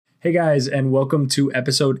Hey guys, and welcome to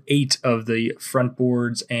episode 8 of the Front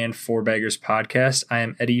Boards and Four Baggers podcast. I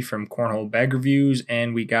am Eddie from Cornhole Bag Reviews,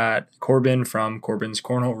 and we got Corbin from Corbin's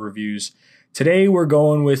Cornhole Reviews. Today we're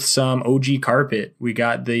going with some OG carpet. We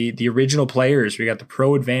got the original players. We got the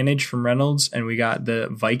Pro Advantage from Reynolds, and we got the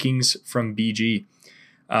Vikings from BG.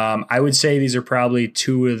 I would say these are probably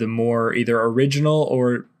two of the more either original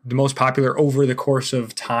or the most popular over the course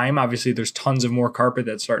of time. Obviously, there's tons of more carpet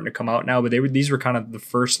that's starting to come out now, but these were kind of the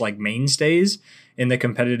first like mainstays in the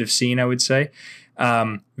competitive scene, I would say.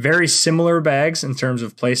 Very similar bags in terms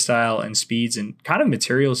of play style and speeds and kind of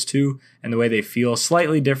materials too, and the way they feel.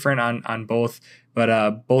 Slightly different on both,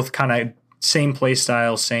 but both kind of same play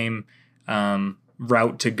style, same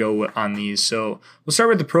route to go on these. So we'll start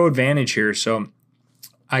with the Pro Advantage here. So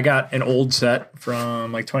I got an old set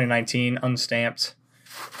from like 2019, unstamped.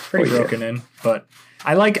 Pretty broken in, but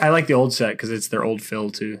I like the old set because it's their old fill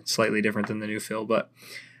too. It's slightly different than the new fill, but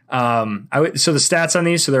so the stats on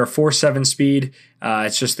these, so they're a 4.7 speed.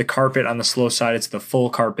 It's just the carpet on the slow side. It's the full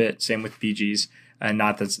carpet, same with BGs, and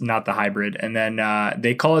not the hybrid. And then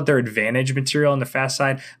they call it their advantage material on the fast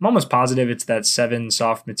side. I'm almost positive it's that 7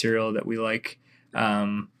 soft material that we like.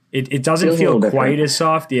 It doesn't feel quite as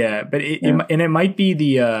soft, yeah, but it might be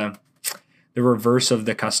the reverse of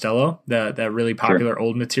the Costello, that really popular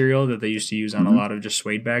old material that they used to use on a lot of just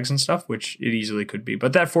suede bags and stuff, which it easily could be.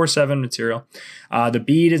 But that 4.7 material. The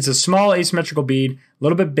bead is a small asymmetrical bead, a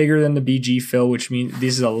little bit bigger than the BG fill, which means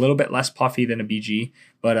this is a little bit less puffy than a BG,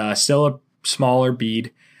 but still a smaller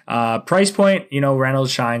bead. Price point,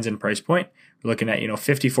 Reynolds shines in price point. We're looking at,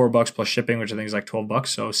 $54 plus shipping, which I think is like $12.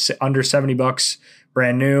 So under $70,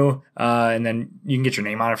 brand new. And then you can get your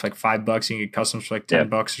name on it for like $5. You can get customs for like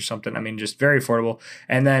 $10 or something. I mean, just very affordable.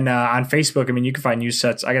 And then on Facebook, I mean, you can find used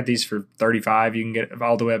sets. I got these for $35. You can get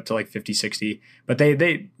all the way up to like $50, $60. But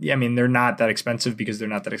they're not that expensive because they're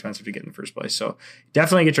not that expensive to get in the first place. So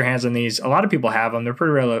definitely get your hands on these. A lot of people have them. They're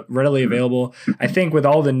pretty readily available. I think with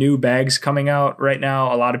all the new bags coming out right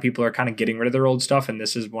now, a lot of people are kind of getting rid of their old stuff. And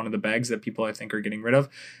this is one of the bags that people I think are getting rid of.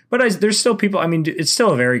 But there's still people, I mean, it's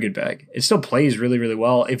still a very good bag. It still plays really, really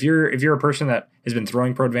well. If you're a person that has been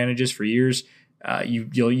throwing Pro Advantages for years,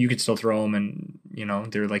 you could still throw them,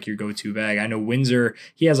 and they're like your go-to bag. I know Windsor,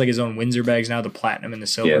 he has like his own Windsor bags now, the platinum and the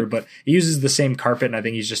silver, but he uses the same carpet, and I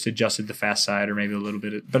think he's just adjusted the fast side or maybe a little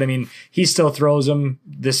bit. But I mean, he still throws them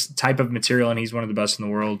this type of material, and he's one of the best in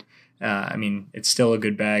the world. I mean, it's still a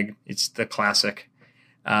good bag. It's the classic.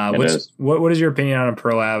 What is your opinion on a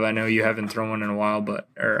Pro Av? I know you haven't thrown one in a while, but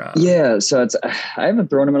so I haven't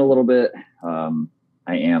thrown them in a little bit.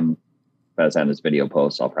 I am, by the time this video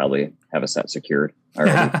posts, I'll probably have a set secured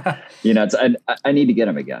already. I need to get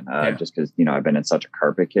them again, just because I've been in such a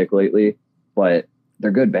carpet kick lately. But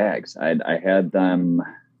they're good bags. I had them,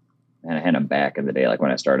 and I had them back in the day, like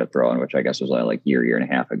when I started throwing, which I guess was only like year and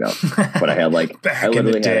a half ago. But I had like back in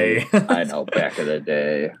the day. I know, back in the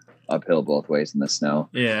day, uphill both ways in the snow.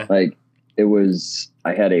 Yeah, like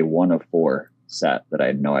I had a 1 of 4 set that I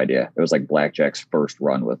had no idea. It was like Blackjack's first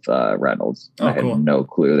run with Reynolds. I had no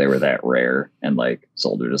clue they were that rare, and like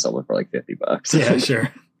sold her to someone for like $50. Yeah,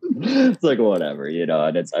 sure. It's like whatever, and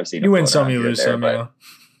I've seen you win some, you lose some.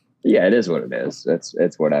 Yeah, it is what it is.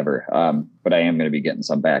 It's whatever. But I am going to be getting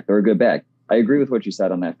some back. They're a good bag. I agree with what you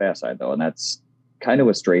said on that fast side though, and that's kind of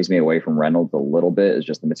what strays me away from Reynolds a little bit. Is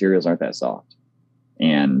just the materials aren't that soft,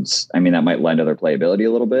 and I mean that might lend to their playability a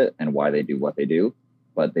little bit and why they do what they do.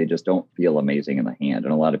 But they just don't feel amazing in the hand.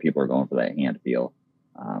 And a lot of people are going for that hand feel.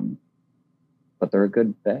 But they're a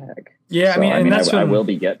good bag. Yeah, so, I mean, I will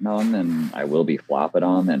be getting them, and I will be flopping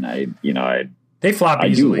them. And they flop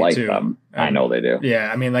easily, I do like too. them. I know they do.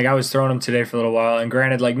 Yeah, I mean, like I was throwing them today for a little while. And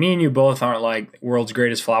granted, like me and you both aren't like world's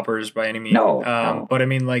greatest floppers by any means. No. But I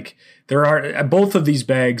mean, like both of these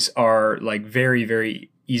bags are like very, very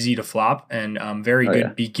easy to flop, and very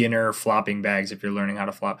good beginner flopping bags if you're learning how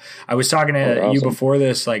to flop. I was talking to you before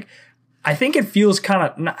this, like I think it feels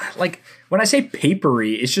kind of like when I say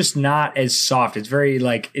papery, it's just not as soft. It's very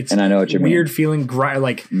like and I know what you weird mean. feeling,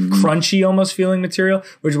 crunchy almost feeling material,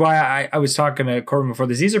 which is why I was talking to Corbin before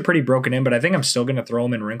this. These are pretty broken in, but I think I'm still going to throw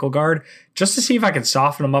them in wrinkle guard just to see if I can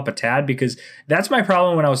soften them up a tad, because that's my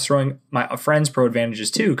problem when I was throwing my friend's Pro Advantages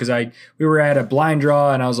too, because we were at a blind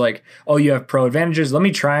draw and I was like, oh, you have Pro Advantages? Let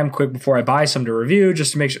me try them quick before I buy some to review,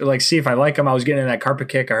 just to make sure, like, see if I like them. I was getting in that carpet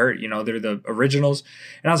kick. I heard, they're the originals.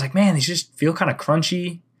 And I was like, man, these just feel kind of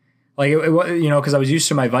crunchy. Like, because I was used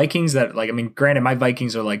to my Vikings that, like, I mean, granted, my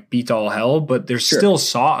Vikings are like beat to all hell, but they're still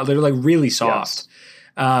soft. They're like really soft.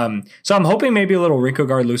 Yes. So I'm hoping maybe a little wrinkle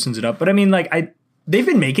guard loosens it up. But I mean, like, they've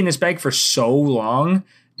been making this bag for so long.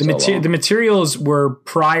 The materials were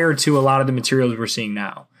prior to a lot of the materials we're seeing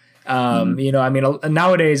now. You know, I mean,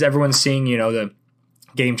 nowadays everyone's seeing, you know, the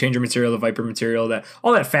Game Changer material, the Viper material, that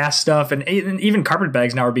all that fast stuff, and even carpet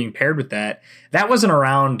bags now are being paired with that. That wasn't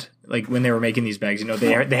around like when they were making these bags. You know,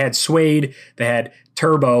 they had suede, they had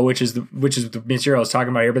turbo, which is the material I was talking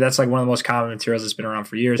about here, but that's like one of the most common materials that's been around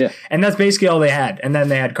for years. Yeah. And that's basically all they had. And then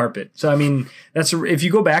they had carpet. So I mean, that's if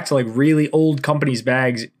you go back to like really old companies'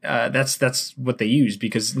 bags, that's what they used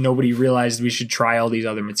because nobody realized we should try all these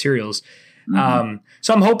other materials. So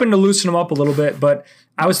I'm hoping to loosen them up a little bit, but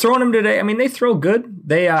I was throwing them today. I mean, they throw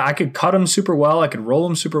good. I could cut them super well. I could roll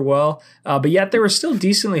them super well. But yet they were still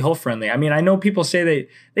decently hole friendly. I mean, I know people say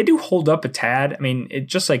they do hold up a tad. I mean, it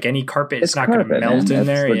just like any carpet, it's not going to melt in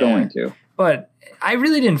there. We're going to. But I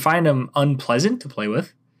really didn't find them unpleasant to play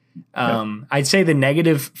with. I'd say the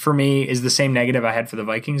negative for me is the same negative I had for the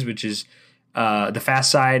Vikings, which is the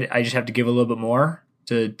fast side. I just have to give a little bit more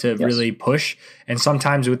to really push. And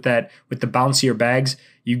sometimes with the bouncier bags,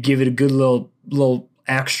 you give it a good little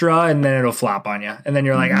extra and then it'll flop on you. And then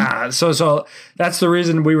you're like, so that's the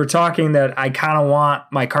reason we were talking that I kind of want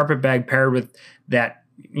my carpet bag paired with that,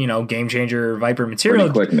 you know, Game Changer Viper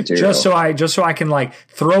material, quick material. just so I can like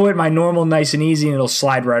throw it my normal nice and easy and it'll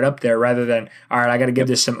slide right up there rather than, all right, I got to give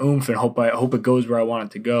this some oomph and hope it goes where I want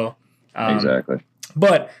it to go. Exactly.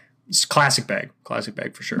 But it's classic bag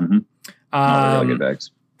for sure. Really good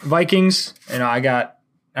bags. Vikings, you know, I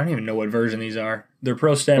don't even know what version these are. They're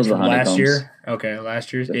Pro Stem from last year. Okay,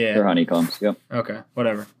 last year's. Yeah. They're honeycombs. Yep. Okay,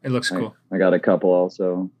 whatever. It looks cool. I got a couple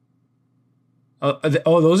also.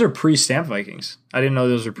 Oh, those are pre-stamped Vikings. I didn't know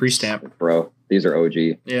those were pre-stamped. Bro, these are OG.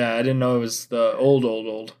 Yeah, I didn't know it was the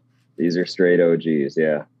old. These are straight OGs,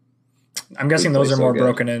 yeah. I'm guessing those are more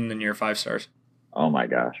broken in than your 5 stars. Oh my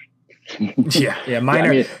gosh. yeah, mine are. I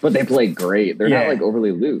mean, but they play great. They're not like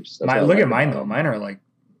overly loose. Look at mine though. Mine are like.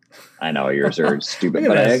 I know yours are stupid,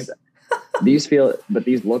 but these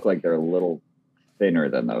look like they're a little thinner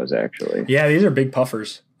than those actually. Yeah, these are big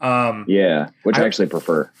puffers. Which I actually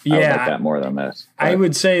prefer. I would like that more than this. But I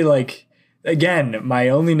would say like again, my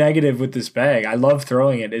only negative with this bag, I love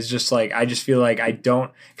throwing it, is just like I just feel like I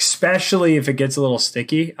don't, especially if it gets a little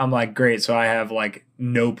sticky. I'm like, great, so I have like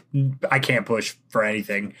nope, I can't push for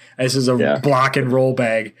anything. This is a block and roll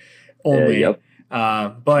bag only.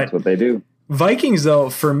 But that's what they do. Vikings, though,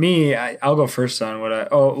 for me, I'll go first on what I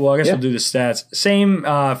guess we'll do the stats. Same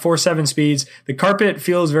 4.7 speeds. The carpet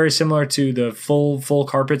feels very similar to the full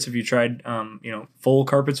carpets. If you tried, full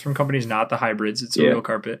carpets from companies, not the hybrids, it's a real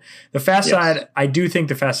carpet. The fast side, I do think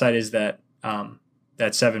the fast side is that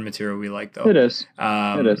 7 material we like, though. It is.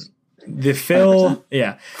 It is. The fill,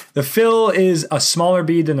 100%. The fill is a smaller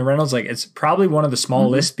bead than the Reynolds. Like it's probably one of the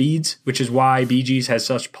smallest beads, which is why BG's has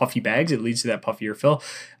such puffy bags. It leads to that puffier fill.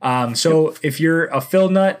 So if you're a fill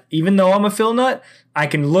nut, even though I'm a fill nut, I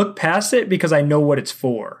can look past it because I know what it's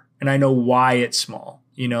for and I know why it's small.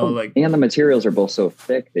 You know, and the materials are both so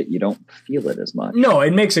thick that you don't feel it as much. No,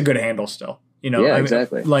 it makes a good handle still. You know,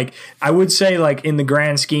 exactly. Like I would say, like in the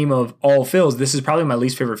grand scheme of all fills, this is probably my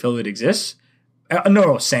least favorite fill that exists.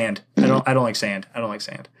 No, sand. I don't like sand.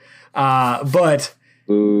 But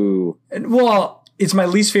ooh, well, it's my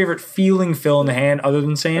least favorite feeling fill in the hand other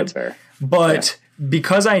than sand. That's fair. But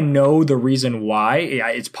because I know the reason why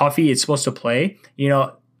it's puffy, it's supposed to play. You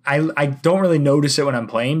know, I don't really notice it when I'm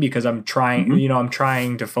playing because I'm trying. You know, I'm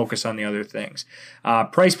trying to focus on the other things.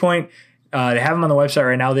 Price point. They have them on the website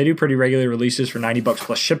right now. They do pretty regular releases for $90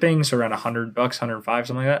 plus shipping, so around $100, $105,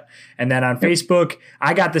 something like that. And then on Facebook,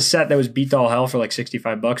 I got the set that was beat to all hell for like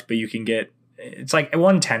 $65, but you can get it's like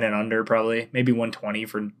 110 and under, probably maybe 120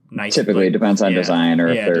 for nice. Typically, it depends on design or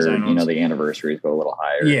if they're the anniversaries go a little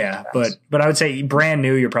higher. Yeah, but I would say brand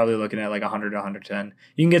new, you're probably looking at like 100 to 110.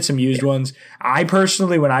 You can get some used ones. I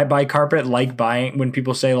personally, when I buy carpet, like buying when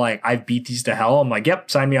people say like I've beat these to hell. I'm like,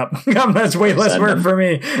 yep, sign me up. That's way less work for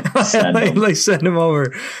me. Like send them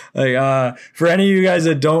over. Like for any of you guys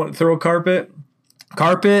that don't throw carpet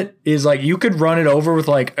is like you could run it over with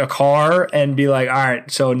like a car and be like, all right,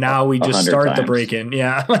 so now we just start the break-in.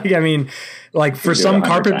 Yeah. Like, I mean, like for some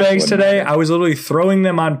carpet bags today, I was literally throwing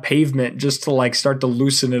them on pavement just to like start to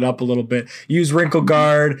loosen it up a little bit. Use wrinkle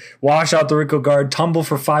guard, wash out the wrinkle guard, tumble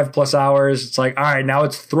for 5+ hours. It's like, all right, now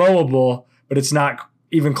it's throwable, but it's not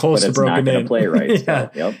even close to broken in. Play right. Yeah.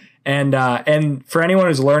 So, yep. And for anyone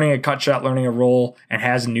who's learning a cut shot, learning a roll, and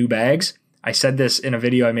has new bags, I said this in a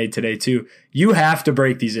video I made today too. You have to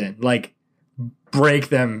break these in, like break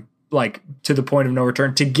them like to the point of no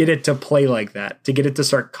return to get it to play like that, to get it to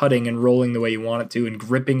start cutting and rolling the way you want it to and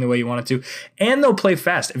gripping the way you want it to. And they'll play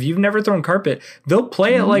fast. If you've never thrown carpet, they'll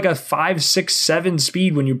play at like a 5, 6, 7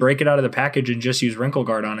 speed when you break it out of the package and just use wrinkle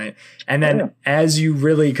guard on it. And then as you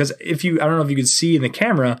really, because if you, I don't know if you can see in the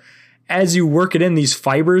camera, as you work it in, these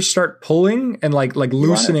fibers start pulling and like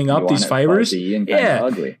loosening up these fibers. And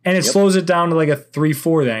ugly. And it slows it down to like a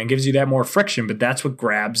 3-4 then and gives you that more friction, but that's what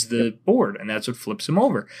grabs the board and that's what flips them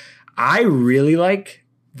over. I really like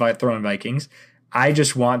throwing Vikings. I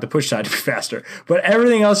just want the push side to be faster. But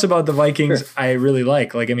everything else about the Vikings, I really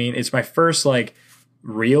like. Like, I mean, it's my first like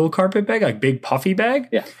real carpet bag, like big puffy bag.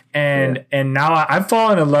 Yeah. And now I've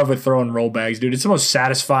fallen in love with throwing roll bags, dude. It's the most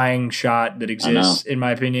satisfying shot that exists, in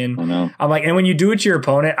my opinion. I know. I'm like, and when you do it to your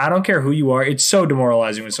opponent, I don't care who you are, it's so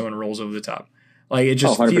demoralizing when someone rolls over the top. Like, it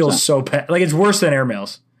just feels so like it's worse than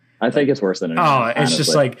airmails. I think it's worse than airmail. It's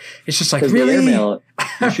just like really, airmail,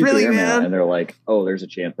 really, man. And they're like, oh, there's a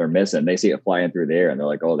chance they're missing. They see it flying through the air, and they're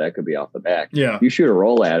like, oh, that could be off the back. Yeah. You shoot a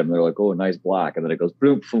roll at them, they're like, oh, nice block, and then it goes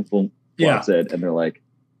boom, boom, boom, blocks it, and they're like,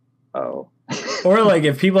 oh. Or like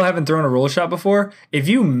if people haven't thrown a roll shot before, if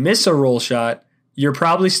you miss a roll shot, you're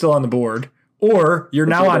probably still on the board. Or you're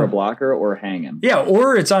now on a blocker or hanging. Yeah,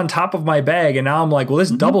 or it's on top of my bag, and now I'm like, well,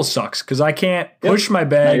 this double sucks because I can't push my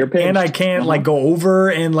bag, and I can't like go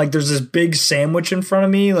over, and like there's this big sandwich in front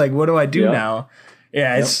of me. Like, what do I do now?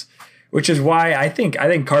 Yeah, it's which is why I think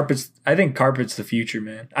carpet's the future,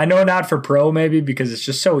 man. I know not for pro maybe because it's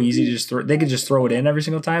just so easy to just throw. They can just throw it in every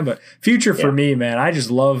single time, but future for me, man.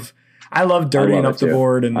 I love dirtying up the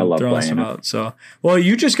board and throwing some out. So, well,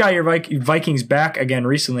 you just got your Vikings back again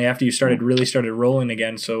recently after you started rolling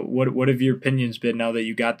again. So, what have your opinions been now that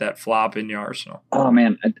you got that flop in your arsenal? Oh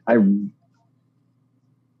man,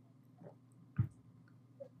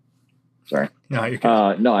 sorry. No, you're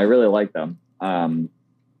good. No, I really like them.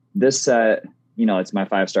 This set, it's my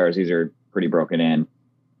 5 stars. These are pretty broken in.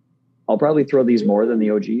 I'll probably throw these more than the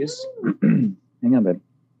OGs. Hang on, babe.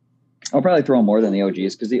 I'll probably throw them more than the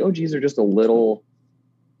OGs because the OGs are just they're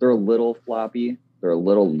a little floppy. They're a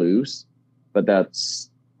little loose, but it's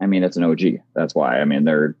an OG. That's why. I mean,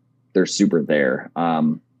 they're super there.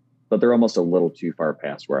 But they're almost a little too far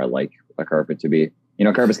past where I like a carpet to be.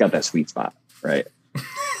 Carpet's got that sweet spot, right?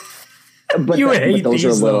 But those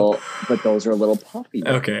are a little puffy.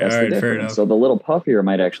 Okay. All right. Fair enough. So the little puffier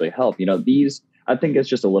might actually help. These, I think it's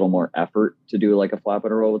just a little more effort to do like a flop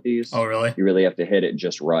and a roll with these. Oh, really? You really have to hit it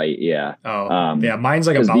just right. Yeah. Oh, yeah. Mine's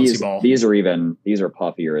like a bouncy ball. These are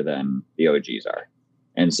puffier than the OGs are.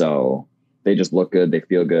 And so they just look good. They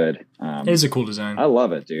feel good. It is a cool design. I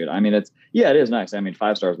love it, dude. I mean, it is nice. I mean,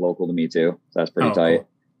 5 stars local to me too. So that's pretty tight.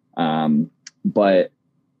 Cool. But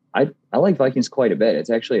I like Vikings quite a bit. It's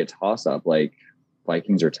actually a toss up, like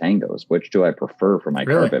Vikings or Tangos. Which do I prefer for my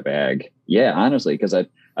carpet bag? Yeah, honestly, because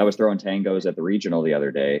I was throwing Tangos at the regional the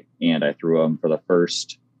other day, and I threw them for the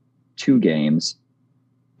first 2 games,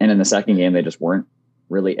 and in the second game they just weren't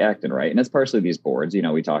really acting right. And it's partially these boards.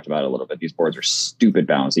 We talked about it a little bit. These boards are stupid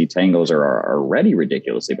bouncy. Tangos are already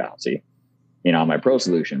ridiculously bouncy. On my Pro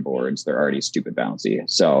Solution boards, they're already stupid bouncy.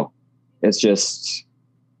 So it's just,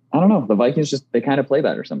 I don't know. The Vikings they kind of play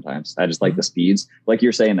better sometimes. I just like the speeds. Like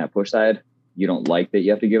you're saying, that push side, you don't like that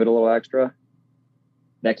you have to give it a little extra.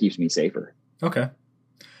 That keeps me safer. Okay.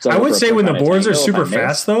 So I would say when the boards are super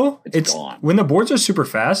fast, though, it's gone. When the boards are super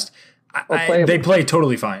fast, they play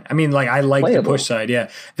totally fine. I mean, like, I like the push side. Yeah.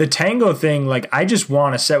 The Tango thing, like, I just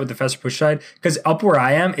want to set with the faster push side because up where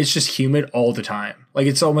I am, it's just humid all the time. Like,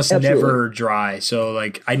 it's almost never dry. So,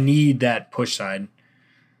 like, I need that push side.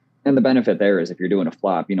 And the benefit there is if you're doing a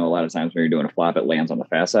flop, a lot of times when you're doing a flop, it lands on the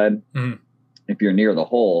fast side. Mm-hmm. If you're near the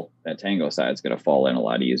hole, that Tango side is going to fall in a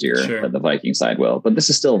lot easier than the Viking side will. But this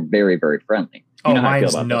is still very, very friendly.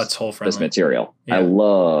 Mine's nuts hole friendly. This material. Yeah. I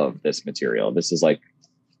love this material. This is like,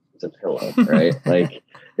 it's a pillow, right? Like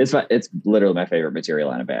it's literally my favorite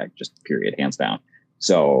material in a bag, just period, hands down.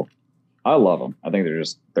 So I love them. I think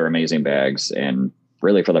they're amazing bags, and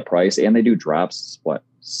really for the price. And they do drops,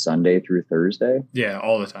 Sunday through Thursday? Yeah,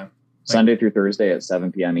 all the time. Sunday through Thursday at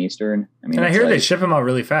 7 p.m. Eastern. I mean, and I hear they ship them out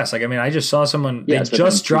really fast. Like, I mean, I just saw someone, they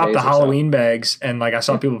just dropped the Halloween bags, and like I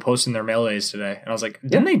saw people posting their mail days today. And I was like,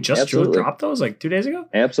 didn't they just drop those like 2 days ago?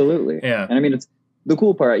 Absolutely. Yeah. And I mean, it's the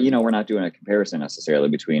cool part, we're not doing a comparison necessarily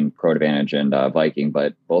between Pro Advantage and Viking,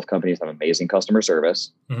 but both companies have amazing customer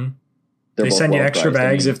service. Mm-hmm. They send you extra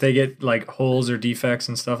bags if they get like holes or defects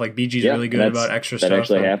and stuff. Like BG's really good about extra stuff. That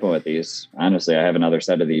actually happened with these. Honestly, I have another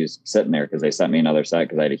set of these sitting there because they sent me another set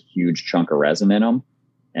because I had a huge chunk of resin in them.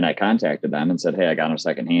 And I contacted them and said, hey, I got them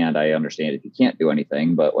secondhand. I understand if you can't do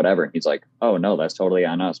anything, but whatever. And he's like, oh, no, that's totally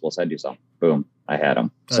on us. We'll send you some. Boom. I had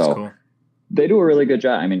them. That's so cool. They do a really good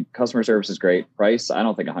job. I mean, customer service is great. Price, I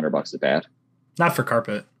don't think $100 is bad. Not for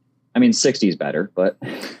carpet. I mean, 60 is better, but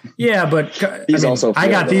yeah, but these also I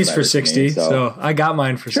got these for 60, so I got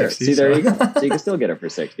mine for sure. 60. See, there you go. So you can still get it for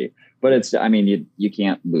 60. But it's, I mean, you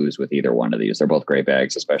can't lose with either one of these. They're both great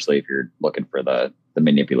bags, especially if you're looking for the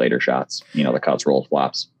manipulator shots, you know, the cuts, rolls,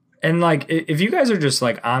 flops. And like, if you guys are just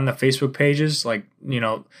like on the Facebook pages, like, you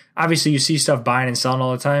know, obviously you see stuff buying and selling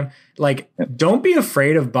all the time. Like, don't be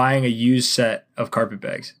afraid of buying a used set of carpet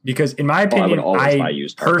bags, because in my opinion,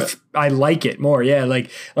 I like it more. Yeah.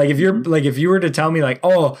 Like if you're like, if you were to tell me like,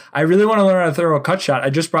 oh, I really want to learn how to throw a cut shot,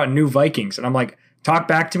 I just brought new Vikings, and I'm like, talk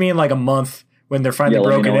back to me in like a month when they're finally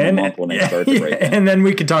broken in, and then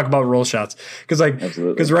we can talk about roll shots.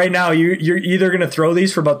 Because right now you're either going to throw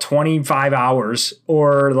these for about 25 hours,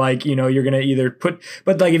 or like, you know, you're going to either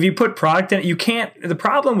but like if you put product in it, you can't. The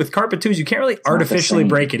problem with carpet too is you can't really artificially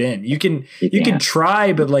break it in. You can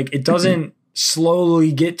try, but like it doesn't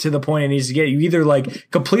slowly get to the point it needs to get. You either like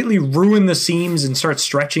completely ruin the seams and start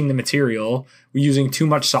stretching the material using too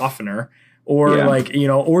much softener, or like, you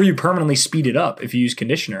know, or you permanently speed it up if you use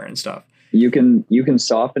conditioner and stuff. You can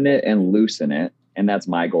soften it and loosen it, and that's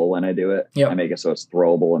my goal when I do it. Yep. I make it so it's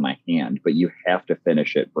throwable in my hand, but you have to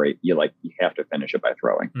finish it you have to finish it by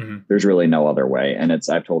throwing. Mm-hmm. There's really no other way. And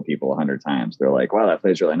I've told people 100 times, they're like, wow, that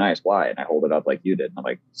plays really nice. Why? And I hold it up like you did. And I'm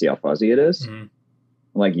like, see how fuzzy it is? Mm-hmm.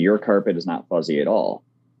 Like, your carpet is not fuzzy at all.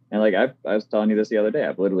 And like I was telling you this the other day,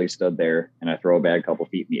 I've literally stood there and I throw a bag a couple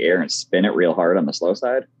feet in the air and spin it real hard on the slow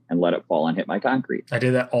side and let it fall and hit my concrete. I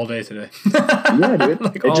did that all day today. Yeah, dude.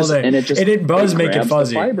 Like all day. And it does make it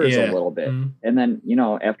fuzzy. The fibers a little bit. Mm-hmm. And then, you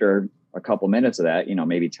know, after a couple minutes of that, you know,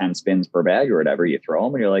 maybe 10 spins per bag or whatever, you throw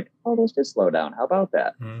them and you're like, oh, those did slow down. How about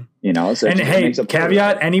that? Mm-hmm. You know, so and hey,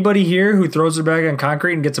 caveat, anybody here who throws their bag on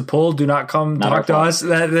concrete and gets a pull, do not come talk to us.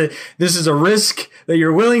 This is a risk that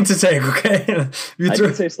you're willing to take, okay? I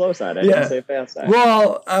didn't say slow side. I didn't say fast side.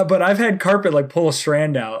 Well, but I've had carpet like pull a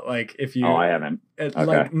strand out. Like if you... Oh, I haven't. Okay.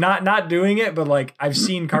 Like not doing it, but like I've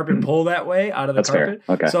seen carpet pull that way out of the carpet.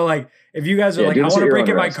 Fair. Okay. So like if you guys are like, I want to break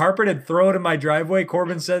in my carpet and throw it in my driveway,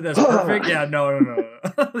 Corbin said that's perfect. Yeah, no.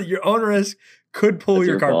 Your own risk could pull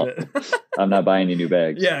your carpet. I'm not buying any new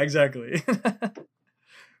bags. Yeah, exactly.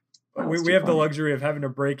 We have the luxury of having to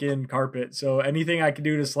break in carpet, so anything I can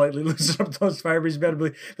do to slightly loosen up those fibers, better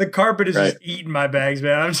believe the carpet is just eating my bags,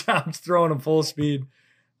 man. I'm throwing them full speed.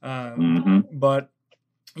 But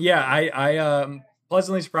yeah, I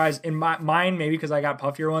pleasantly surprised in mine, maybe because I got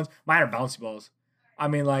puffier ones. Mine are bouncy balls. I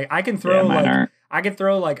mean, like I can throw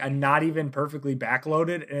like a not even perfectly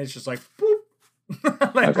backloaded, and it's just like boop.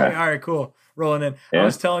 Like, all right, cool, rolling in. I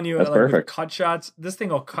was telling you, like with cut shots, this thing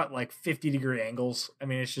will cut like 50-degree angles. I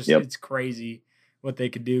mean, it's just it's crazy what they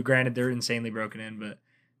could do. Granted, they're insanely broken in, but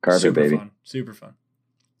super fun.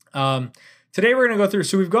 Today we're going to go through,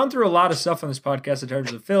 so we've gone through a lot of stuff on this podcast in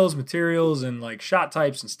terms of fills, materials, and like shot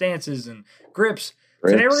types and stances and grips.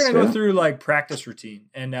 Today we're going to go through like practice routine,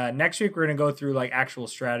 and next week we're going to go through like actual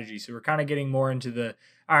strategy. So we're kind of getting more into the,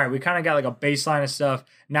 all right, we kind of got like a baseline of stuff.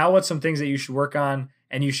 Now what's some things that you should work on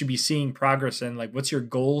and you should be seeing progress in? Like what's your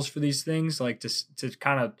goals for these things? Like to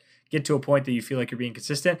kind of get to a point that you feel like you're being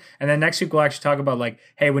consistent. And then next week we'll actually talk about like,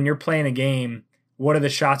 hey, when you're playing a game, what are the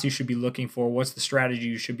shots you should be looking for? What's the strategy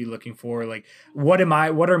you should be looking for? Like what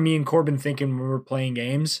are me and Corbin thinking when we're playing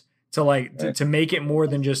games? To like to make it more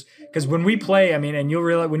than just, because when we play, I mean, and you'll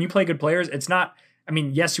realize when you play good players, it's not, I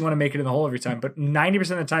mean, yes, you want to make it in the hole every time, but 90%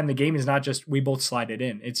 of the time the game is not just we both slide it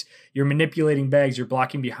in. It's you're manipulating bags, you're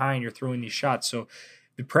blocking behind, you're throwing these shots. So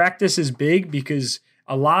the practice is big because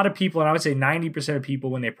a lot of people, and I would say 90% of people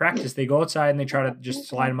when they practice, they go outside and they try to just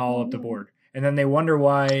slide them all up the board. And then they wonder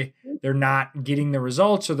why they're not getting the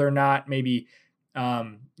results, or they're not maybe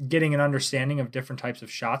getting an understanding of different types of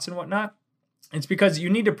shots and whatnot. It's because you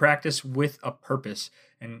need to practice with a purpose.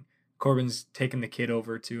 And Corbin's taking the kid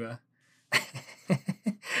over to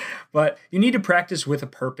but you need to practice with a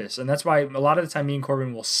purpose. And that's why a lot of the time me and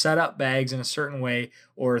Corbin will set up bags in a certain way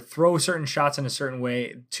or throw certain shots in a certain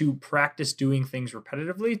way to practice doing things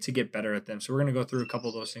repetitively to get better at them. So we're going to go through a couple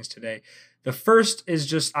of those things today. The first is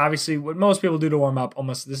just obviously what most people do to warm up.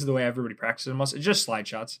 Almost this is the way everybody practices almost. It's just slide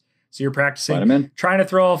shots. So you're practicing, trying to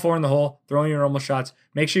throw all four in the hole, throwing your normal shots.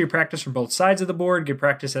 Make sure you practice from both sides of the board. Get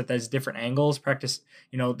practice at those different angles. Practice,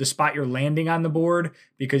 the spot you're landing on the board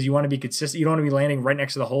because you want to be consistent. You don't want to be landing right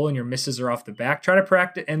next to the hole and your misses are off the back. Try to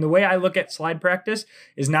practice. And the way I look at slide practice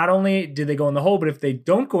is not only do they go in the hole, but if they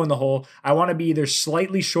don't go in the hole, I want to be either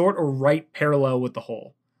slightly short or right parallel with the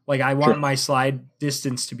hole. Like I want my slide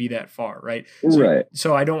distance to be that far, right?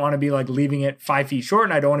 So I don't want to be like leaving it 5 feet short,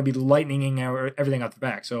 and I don't want to be lightninging everything out the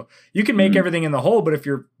back. So you can make everything in the hole, but if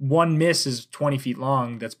your one miss is 20 feet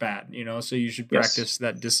long, that's bad, you know? So you should practice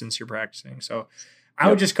that distance you're practicing. So I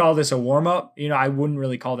would just call this a warm up. You know, I wouldn't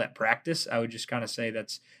really call that practice. I would just kind of say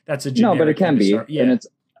that's a generic. No, but it can be. Yeah. And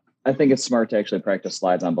I think it's smart to actually practice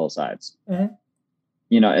slides on both sides.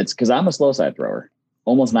 You know, it's because I'm a slow side thrower.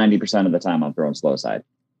 Almost 90% of the time I'm throwing slow side,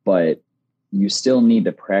 but you still need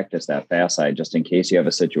to practice that fast side just in case you have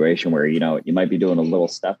a situation where, you know, you might be doing a little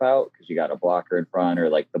step out because you got a blocker in front, or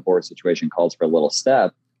like the board situation calls for a little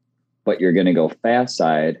step, but you're going to go fast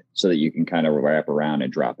side so that you can kind of wrap around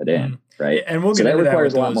and drop it in. Right. And we'll get into that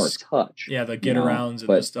requires that a lot more touch. Yeah. The get arounds and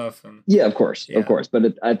the stuff. And, of course.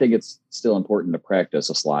 But I think it's still important to practice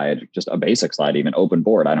a slide, just a basic slide, even open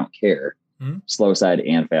board. I don't care. Slow side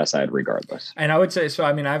and fast side regardless. And I would say, so,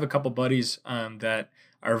 I mean, I have a couple buddies that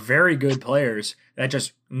are very good players that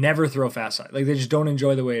just never throw fast side. Like they just don't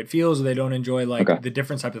enjoy the way it feels, or they don't enjoy the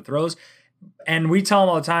different types of throws. And we tell them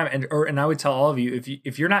all the time, and I would tell all of you,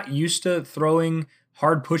 if you're not used to throwing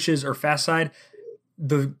hard pushes or fast side,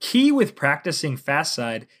 the key with practicing fast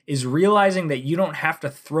side is realizing that you don't have to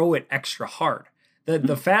throw it extra hard.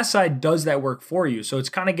 The fast side does that work for you. So it's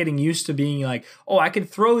kind of getting used to being like, oh, I could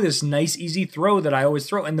throw this nice, easy throw that I always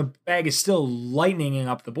throw, and the bag is still lightninging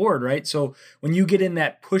up the board, right? So when you get in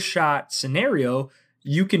that push shot scenario,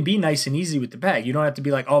 you can be nice and easy with the bag. You don't have to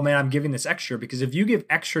be like, oh man, I'm giving this extra, because if you give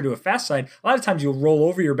extra to a fast side, a lot of times you'll roll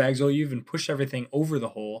over your bags, or you even push everything over the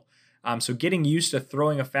hole. So getting used to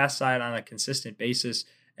throwing a fast side on a consistent basis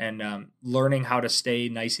and learning how to stay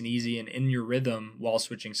nice and easy and in your rhythm while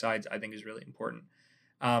switching sides, I think is really important.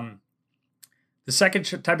 The second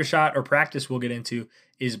type of shot or practice we'll get into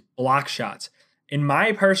is block shots. In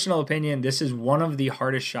my personal opinion, this is one of the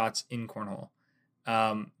hardest shots in cornhole.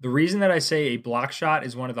 The reason that I say a block shot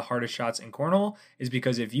is one of the hardest shots in cornhole is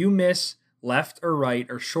because if you miss left or right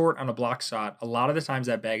or short on a block shot, a lot of the times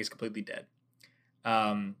that bag is completely dead.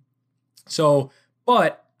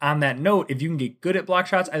 But on that note, if you can get good at block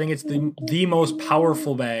shots, I think it's the most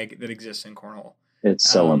powerful bag that exists in cornhole. It's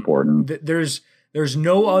so important. There's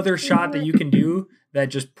no other shot that you can do that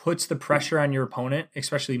just puts the pressure on your opponent,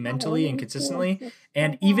 especially mentally and consistently.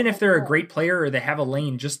 And even if they're a great player or they have a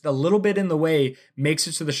lane, just a little bit in the way makes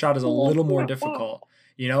it so the shot is a little more difficult.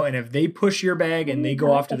 You know, and if they push your bag and they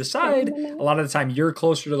go off to the side, a lot of the time you're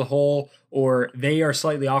closer to the hole, or they are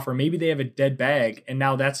slightly off, or maybe they have a dead bag. And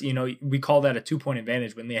now that's, you know, we call that a 2-point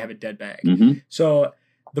advantage when they have a dead bag. So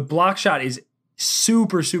the block shot is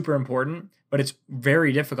super, super important, but it's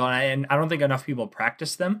very difficult. And I don't think enough people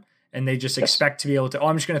practice them, and they just expect to be able to,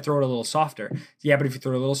 I'm just going to throw it a little softer. Yeah, but if you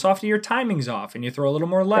throw it a little softer, your timing's off, and you throw a little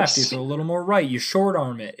more left, you throw a little more right, you short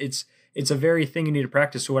arm it. It's a very thing you need to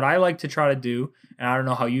practice. So what I like to try to do, and I don't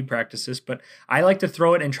know how you practice this, but I like to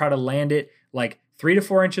throw it and try to land it like 3 to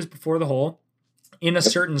 4 inches before the hole in a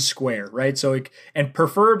certain square, right? So, and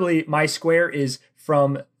preferably my square is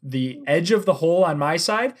from the edge of the hole on my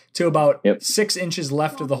side to about 6 inches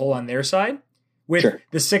left of the hole on their side, with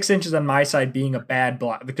the 6 inches on my side being a bad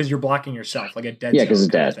block because you're blocking yourself, like a dead zone because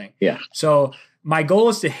it's dead thing. Yeah. So my goal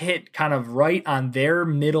is to hit kind of right on their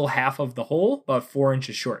middle half of the hole, about 4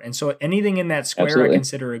 inches short. And so anything in that square I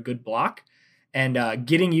consider a good block, and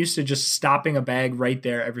getting used to just stopping a bag right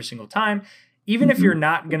there every single time. Even if you're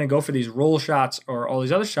not going to go for these roll shots or all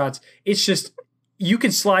these other shots, it's just you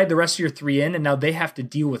can slide the rest of your 3 in, and now they have to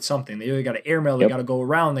deal with something. They either got to airmail, they got to go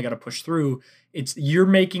around, they got to push through. You're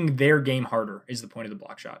making their game harder is the point of the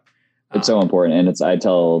block shot. It's so important. And I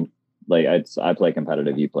tell, like, I play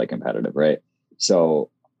competitive, you play competitive, right? So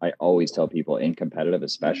I always tell people in competitive,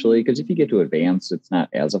 especially because if you get to advanced, it's not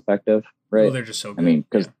as effective, right? Well, they're just so good. I mean,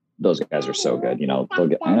 because those guys are so good, you know,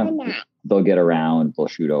 they'll get around, they'll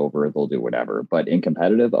shoot over, they'll do whatever. But in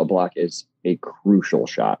competitive, a block is a crucial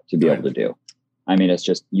shot to be able to do. I mean, it's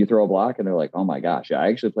just, you throw a block and they're like, oh my gosh, I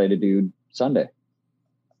actually played a dude Sunday.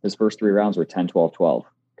 His first 3 rounds were 10, 12, 12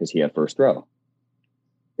 because he had first throw.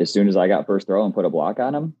 As soon as I got first throw and put a block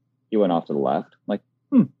on him, he went off to the left. I'm like,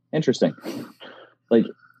 interesting. Like,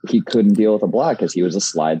 he couldn't deal with a block because he was a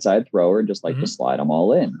slide side thrower and just like to slide them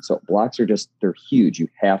all in. So blocks are they're huge. You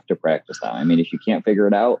have to practice them. I mean, if you can't figure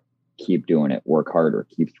it out, keep doing it, work harder,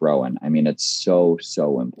 keep throwing. I mean, it's so,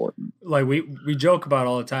 so important. Like we joke about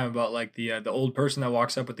all the time about like the old person that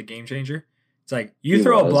walks up with the game changer. It's like you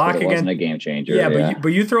throw a block against, wasn't a game changer. Yeah, but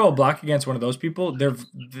you throw a block against one of those people,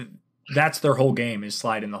 that's their whole game is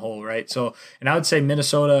slide in the hole, right? So, and I would say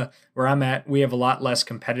Minnesota, where I'm at, we have a lot less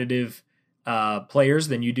competitive players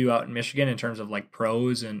than you do out in Michigan in terms of like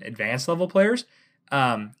pros and advanced level players.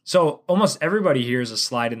 So almost everybody here is a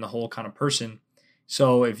slide in the hole kind of person.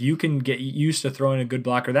 So if you can get used to throwing a good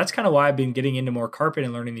blocker, that's kind of why I've been getting into more carpet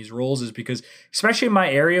and learning these roles, is because especially in my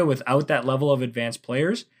area without that level of advanced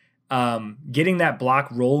players, getting that block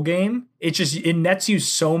roll game, it nets you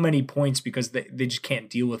so many points because they just can't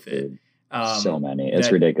deal with it. So many. It's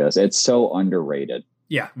ridiculous. It's so underrated.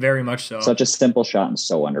 Yeah, very much so. Such a simple shot and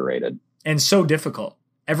so underrated. And so difficult.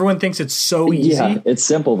 Everyone thinks it's so easy. Yeah, it's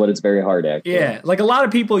simple, but it's very hard, actually. Yeah, like a lot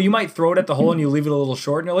of people, you might throw it at the hole and you leave it a little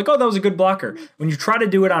short, and you're like, oh, that was a good blocker. When you try to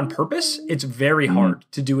do it on purpose, it's very hard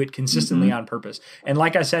to do it consistently on purpose. And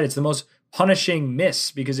like I said, it's the most punishing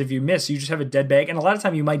miss, because if you miss, you just have a dead bag. And a lot of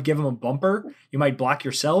time you might give them a bumper. You might block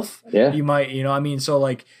yourself. Yeah. You might, so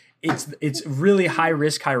like it's really high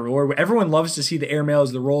risk, high reward. Everyone loves to see the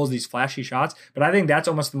airmails, the rolls, these flashy shots. But I think that's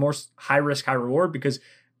almost the most high risk, high reward, because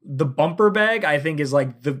the bumper bag, I think, is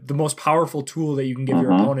like the most powerful tool that you can give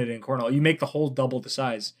your opponent in cornhole. You make the hole double the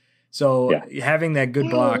size. So having that good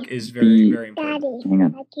block is very, very important. Hang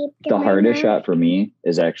on. The hardest shot for me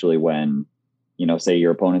is actually when, say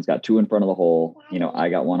your opponent's got two in front of the hole. I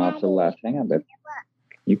got one off to the left. Hang on, babe.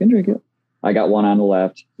 You can drink it. I got one on the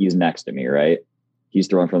left. He's next to me, right? He's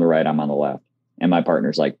throwing from the right. I'm on the left. And my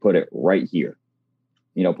partner's like, put it right here.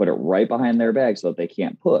 Put it right behind their bag so that they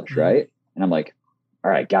can't push, right? And I'm like, all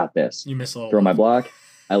right, got this. You miss a little. Throw my block.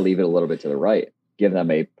 I leave it a little bit to the right. Give them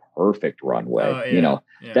a perfect runway.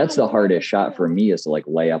 That's the hardest shot for me, is to like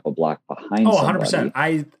lay up a block behind. Oh, somebody.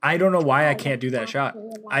 100%. I don't know why I can't do that shot.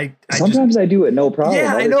 Sometimes I do it no problem.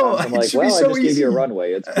 Yeah, I know. I'm like, well, I just gave you a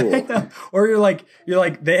runway. It's cool. Or you're like,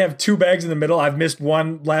 they have two bags in the middle. I've missed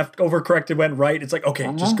one left, overcorrected, went right. It's like,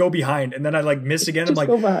 okay, just go behind. And then I like miss again. I'm like,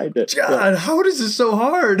 go behind it. God, how is this so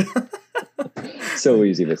hard? So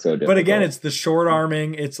easy, but so difficult. But again, it's the short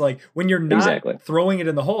arming. It's like when you're not throwing it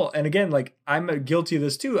in the hole. And again, like I'm guilty of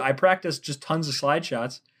this too. I practice just tons of slide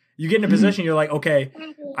shots. You get in a position, you're like, okay,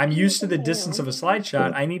 I'm used to the distance of a slide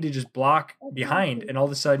shot. I need to just block behind. And all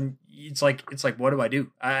of a sudden, it's like, what do I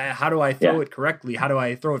do? How do I throw it correctly? How do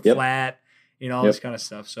I throw it flat? All this kind of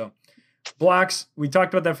stuff. So blocks, we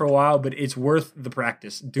talked about that for a while, but it's worth the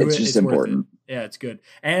practice. It's just important. Worth it. Yeah, it's good.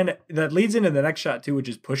 And that leads into the next shot too, which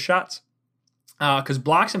is push shots. Because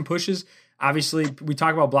blocks and pushes, obviously, we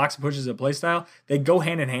talk about blocks and pushes as a play style. They go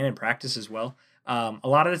hand in hand in practice as well. A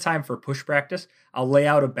lot of the time for push practice, I'll lay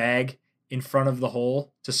out a bag in front of the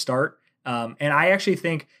hole to start. And I actually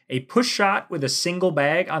think a push shot with a single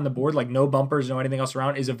bag on the board, like no bumpers, no anything else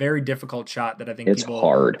around, is a very difficult shot that I think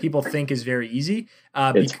people think is very easy.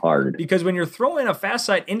 It's hard. Because when you're throwing a fast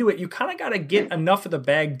side into it, you kind of got to get enough of the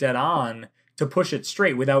bag dead on to push it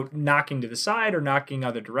straight without knocking to the side or knocking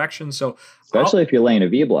other directions. So especially if you're laying a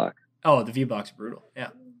V block. Oh, the V block's brutal. Yeah.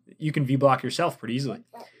 You can V block yourself pretty easily.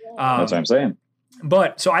 That's what I'm saying.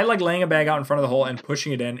 But so I like laying a bag out in front of the hole and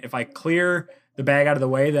pushing it in. If I clear the bag out of the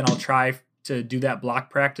way, then I'll try to do that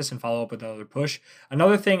block practice and follow up with another push.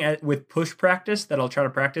 Another thing with push practice that I'll try to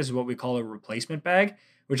practice is what we call a replacement bag,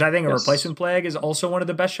 which I think a replacement bag is also one of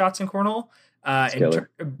the best shots in cornhole.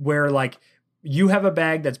 Where like you have a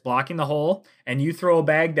bag that's blocking the hole and you throw a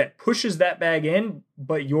bag that pushes that bag in,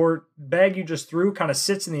 but your bag you just threw kind of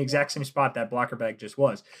sits in the exact same spot that blocker bag just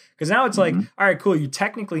was. Because now it's like, all right, cool. You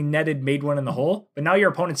technically made one in the hole, but now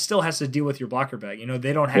your opponent still has to deal with your blocker bag.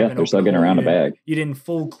 They don't have they're still getting around a bag. You didn't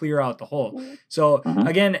full clear out the hole. So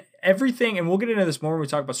again, everything, and we'll get into this more when we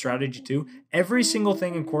talk about strategy too. Every single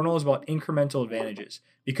thing in cornhole is about incremental advantages,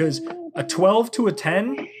 because a 12 to a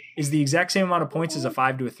 10 is the exact same amount of points as a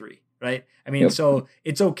 5 to a 3. Right. I mean, so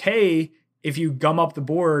it's okay if you gum up the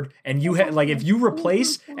board and you if you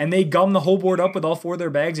replace and they gum the whole board up with all four of their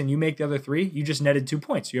bags and you make the other 3, you just netted 2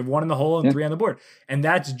 points. You have 1 in the hole and 3 on the board. And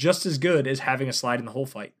that's just as good as having a slide in the hole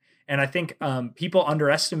fight. And I think people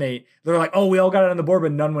underestimate. They're like, oh, we all got it on the board,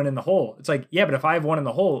 but none went in the hole. It's like, yeah, but if I have 1 in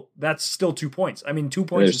the hole, that's still 2 points. I mean, 2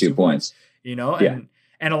 points There's is 2 points.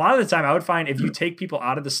 And a lot of the time I would find if you take people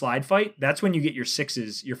out of the slide fight, that's when you get your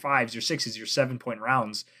 6s, your 5s, your 6s, your 7-point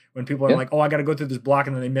rounds. When people are like, oh, I got to go through this block,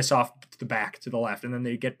 and then they miss off to the back, to the left, and then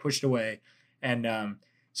they get pushed away. And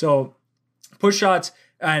so push shots,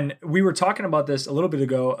 and we were talking about this a little bit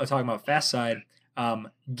ago, talking about fast side.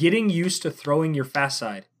 Getting used to throwing your fast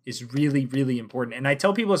side is really, really important. And I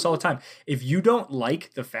tell people this all the time. If you don't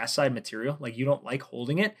like the fast side material, like you don't like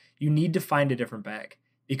holding it, you need to find a different bag.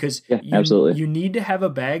 Because you need to have a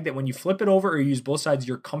bag that when you flip it over or use both sides,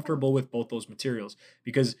 you're comfortable with both those materials.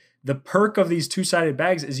 Because the perk of these two-sided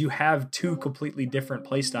bags is you have 2 completely different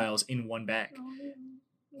play styles in one bag.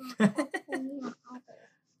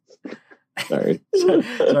 Sorry.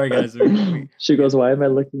 Sorry, guys. She goes, why am I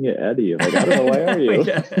looking at Eddie? I'm like, I don't know, why are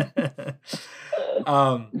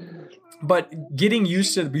you? But getting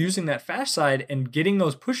used to using that fast side and getting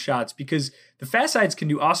those push shots, because the fast sides can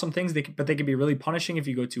do awesome things, but they can be really punishing if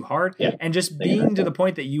you go too hard. Yeah. And just being to the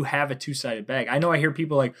point that you have a 2-sided bag. I know I hear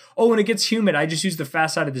people like, oh, when it gets humid, I just use the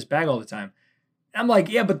fast side of this bag all the time. I'm like,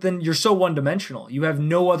 yeah, but then you're so one-dimensional. You have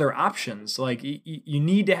no other options. Like you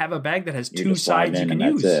need to have a bag that has two sides you can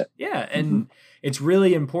use. Yeah, and it's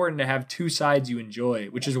really important to have two sides you enjoy,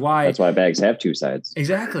 which is why that's why bags have two sides.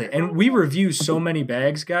 Exactly. And we review so many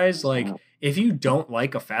bags, guys. Like if you don't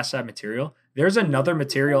like a fast side material, there's another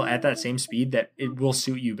material at that same speed that it will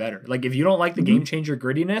suit you better. Like if you don't like the Game Changer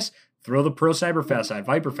grittiness, throw the Pro Sniper fast side,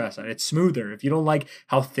 Viper fast side. It's smoother. If you don't like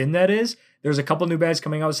how thin that is, there's a couple new bags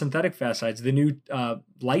coming out with synthetic fast sides. The new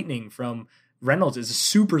Lightning from Reynolds is a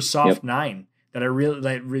super soft 9 that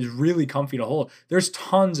is really comfy to hold. There's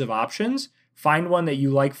tons of options. Find one that you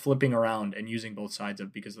like flipping around and using both sides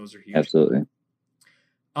of, because those are huge. Absolutely.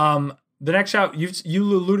 The next shot, you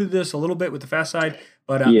alluded to this a little bit with the fast side,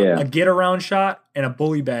 but a get around shot and a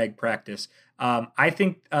bully bag practice. I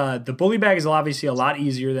think the bully bag is obviously a lot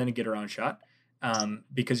easier than a get around shot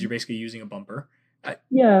because you're basically using a bumper.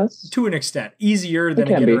 Yes. To an extent. Easier than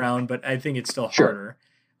a get around, but I think it's still harder.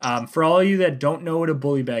 For all of you that don't know what a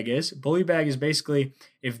bully bag is basically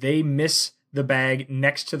if they miss the bag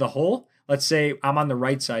next to the hole, let's say I'm on the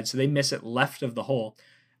right side, so they miss it left of the hole,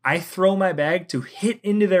 I throw my bag to hit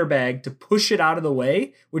into their bag to push it out of the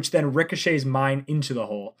way, which then ricochets mine into the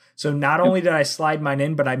hole. So not only did I slide mine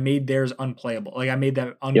in, but I made theirs unplayable. Like I made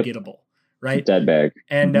that ungettable. Right? Dead bag.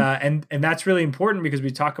 And and that's really important because we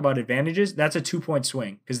talk about advantages. That's a 2-point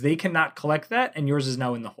swing because they cannot collect that and yours is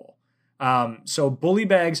now in the hole. So bully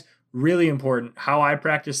bags, really important. How I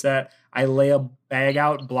practice that, I lay a bag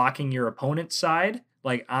out blocking your opponent's side,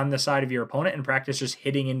 like on the side of your opponent, and practice just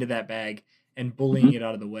hitting into that bag and bullying it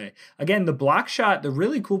out of the way. Again, the block shot, the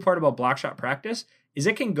really cool part about block shot practice is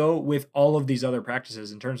it can go with all of these other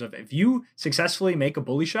practices in terms of if you successfully make a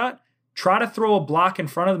bully shot, try to throw a block in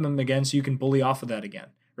front of them again so you can bully off of that again,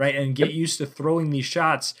 right? And get used to throwing these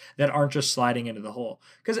shots that aren't just sliding into the hole.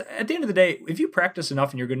 Because at the end of the day, if you practice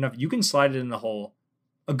enough and you're good enough, you can slide it in the hole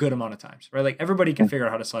a good amount of times, right? Like everybody can figure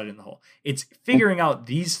out how to slide it in the hole. It's figuring out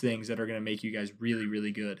these things that are going to make you guys really,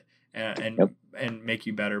 really good and make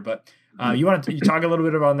you better. But you talk a little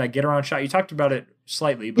bit about that get around shot. You talked about it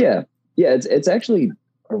slightly. But yeah. It's actually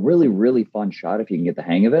a really, really fun shot if you can get the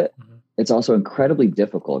hang of it. It's also incredibly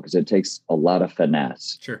difficult because it takes a lot of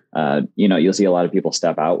finesse. Sure. You'll see a lot of people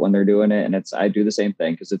step out when they're doing it. And I do the same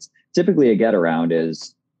thing because it's typically a get around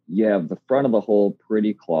is you have the front of the hole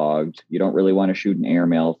pretty clogged. You don't really want to shoot an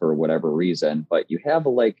airmail for whatever reason, but you have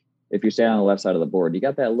if you stand on the left side of the board, you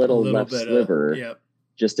got that little left sliver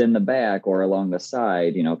just in the back or along the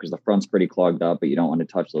side, because the front's pretty clogged up, but you don't want to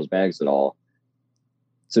touch those bags at all.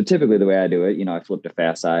 So typically the way I do it, I flip to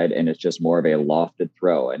fast side and it's just more of a lofted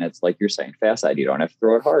throw. And it's like you're saying, fast side, you don't have to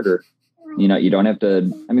throw it harder. You don't have to,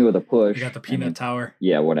 with a push. You got the peanut tower.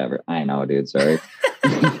 Yeah, whatever. I know, dude. Sorry.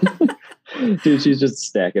 Dude, she's just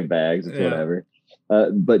stacking bags. It's whatever.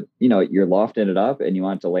 But, you're lofting it up and you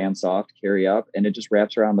want it to land soft, carry up, and it just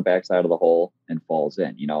wraps around the backside of the hole and falls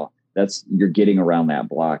in. You're getting around that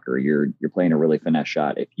block or you're playing a really finesse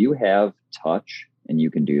shot. If you have touch and you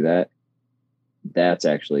can do that, that's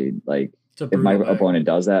actually like if my opponent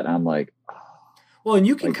does that, I'm like, well, and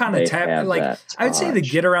you can kind of tap I would say the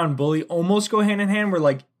get around bully almost go hand in hand where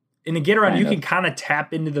like in a get around you can kind of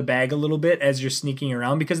tap into the bag a little bit as you're sneaking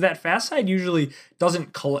around because that fast side usually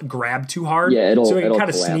doesn't grab too hard. Yeah, so it can kind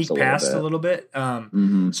of sneak past a little bit.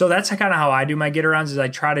 So that's kind of how I do my get arounds is I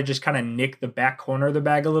try to just kind of nick the back corner of the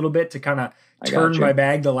bag a little bit to kind of turn my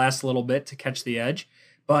bag the last little bit to catch the edge.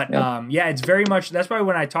 But it's very much that's why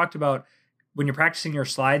when I talked about when you're practicing your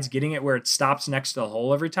slides, getting it where it stops next to the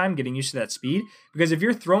hole every time, getting used to that speed. Because if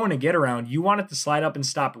you're throwing a get around, you want it to slide up and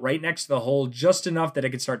stop right next to the hole just enough that it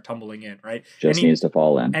can start tumbling in, right? Needs to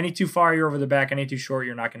fall in. Any too far, you're over the back. Any too short,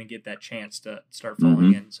 you're not going to get that chance to start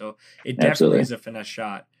falling in. So it definitely is a finesse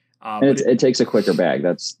shot. And it takes a quicker bag.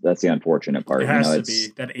 That's the unfortunate part. It has to be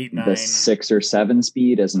that 8-9. The 6 or 7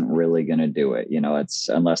 speed isn't really going to do it. It's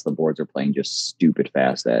unless the boards are playing just stupid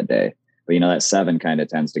fast that day. But that 7 kind of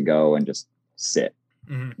tends to go and just sit.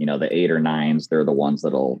 The 8 or 9s, they're the ones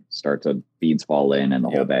that'll start to beads fall in and the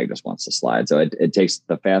whole bag just wants to slide. So it takes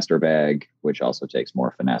the faster bag, which also takes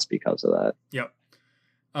more finesse because of that.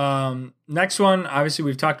 Yep. Next one, obviously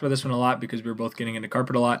we've talked about this one a lot because we were both getting into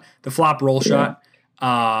carpet a lot. The flop roll shot.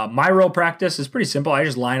 My roll practice is pretty simple. I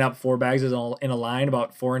just line up 4 bags in a line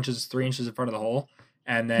about 4 inches, 3 inches in front of the hole.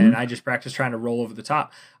 And then I just practice trying to roll over the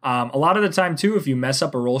top. A lot of the time, too, if you mess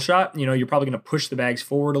up a roll shot, you're probably going to push the bags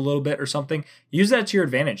forward a little bit or something. Use that to your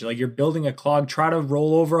advantage. Like you're building a clog, try to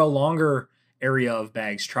roll over a longer area of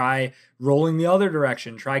bags. Try rolling the other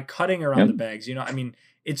direction. Try cutting around the bags.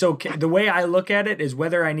 It's okay. The way I look at it is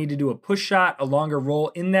whether I need to do a push shot, a longer roll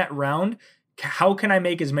in that round. How can I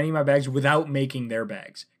make as many of my bags without making their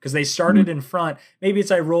bags? Because they started in front. Maybe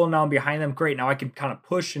it's like rolling down behind them. Great. Now I can kind of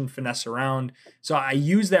push and finesse around. So I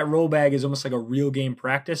use that roll bag as almost like a real game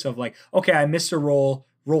practice of like, okay, I missed a roll.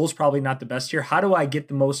 Roll's probably not the best here. How do I get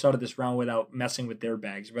the most out of this round without messing with their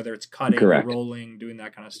bags, whether it's cutting, or rolling, doing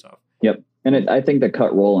that kind of stuff? Yep. And I think the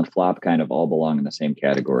cut, roll, and flop kind of all belong in the same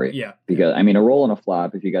category. Yeah. Because, a roll and a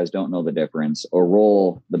flop, if you guys don't know the difference, a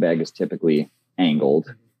roll, the bag is typically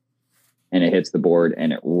angled and it hits the board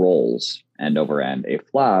and it rolls end over end. A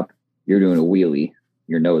flop, you're doing a wheelie,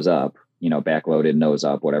 your nose up, backloaded, nose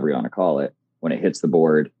up, whatever you want to call it. When it hits the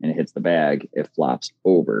board and it hits the bag, it flops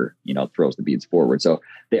over, throws the beads forward. So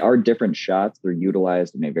they are different shots. They're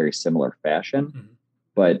utilized in a very similar fashion,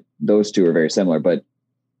 but those two are very similar. But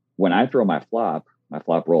when I throw my flop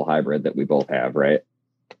roll hybrid that we both have, right?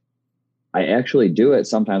 I actually do it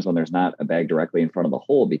sometimes when there's not a bag directly in front of the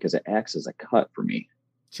hole because it acts as a cut for me.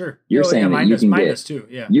 Sure. You're saying that you can get too.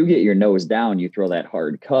 Yeah. You get your nose down, you throw that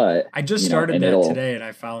hard cut. I just started that today and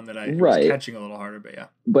I found that I was catching a little harder, but yeah.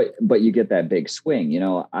 But you get that big swing.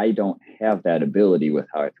 I don't have that ability with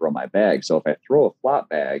how I throw my bag. So if I throw a flop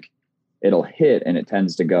bag, it'll hit and it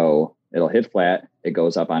tends to it'll hit flat, it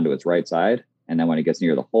goes up onto its right side. And then when it gets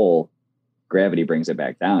near the hole, gravity brings it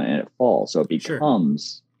back down and it falls. So it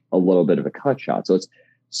becomes a little bit of a cut shot. So it's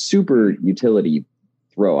super utility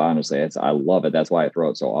throw. Honestly, I love it. That's why I throw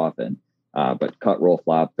it so often. But cut, roll,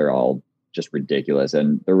 flop, they're all just ridiculous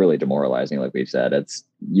and they're really demoralizing. Like we've said,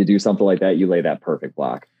 you do something like that, you lay that perfect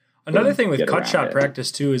block. Another thing with cut shot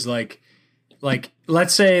practice too is like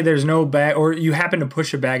let's say there's no bag or you happen to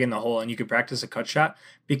push a bag in the hole and you could practice a cut shot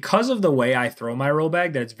because of the way I throw my roll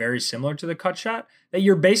bag, that it's very similar to the cut shot, that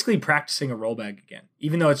you're basically practicing a roll bag again,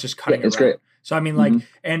 even though it's just cutting it's around. Great. So,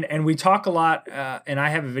 and we talk a lot, and I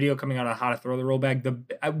have a video coming out on how to throw the roll bag.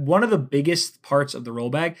 One of the biggest parts of the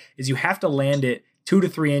roll bag is you have to land it 2 to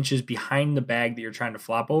 3 inches behind the bag that you're trying to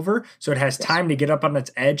flop over. So it has time to get up on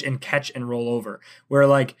its edge and catch and roll over. Where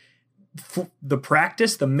the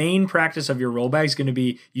main practice of your roll bag is going to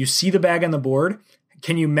be, you see the bag on the board.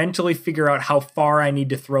 Can you mentally figure out how far I need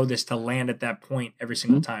to throw this to land at that point every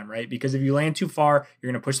single time, right? Because if you land too far,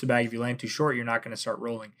 you're going to push the bag. If you land too short, you're not going to start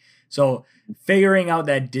rolling. So figuring out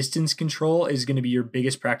that distance control is going to be your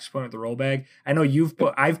biggest practice point with the roll bag. I know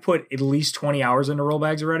I've put at least 20 hours into roll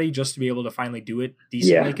bags already just to be able to finally do it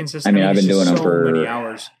decently consistently. I've been doing them for many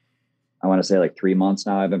hours. I want to say like 3 months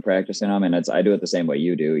now I've been practicing them, and I do it the same way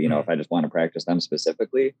you do. If I just want to practice them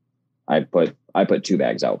specifically, I put 2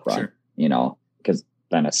 bags out front, because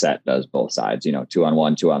then a set does both sides, 2 on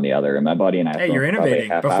one, 2 on the other. And my buddy and I, hey, you're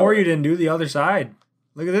innovating. Before you didn't do the other side.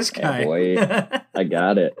 Look at this guy. Yeah, boy, I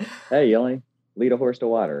got it. Hey, you only lead a horse to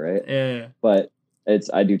water, right? Yeah. But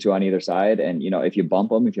I do 2 on either side. And, if you bump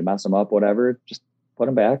them, if you mess them up, whatever, just put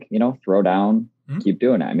them back, throw down, keep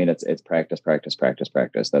doing it. It's practice, practice, practice,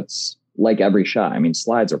 practice. That's like every shot.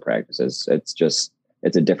 Slides are practices.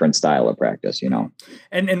 It's a different style of practice,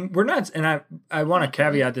 And we're not, and I want to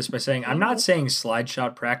caveat this by saying, I'm not saying slide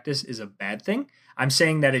shot practice is a bad thing. I'm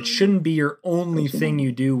saying that it shouldn't be your only thing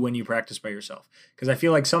you do when you practice by yourself. Because I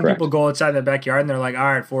feel like some people go outside their backyard and they're like, all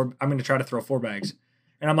right, I'm going to try to throw 4 bags.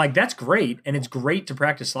 And I'm like, that's great. And it's great to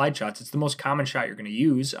practice slide shots. It's the most common shot you're going to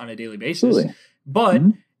use on a daily basis. Absolutely. But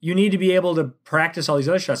you need to be able to practice all these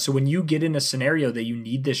other shots. So when you get in a scenario that you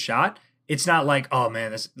need this shot, it's not like, oh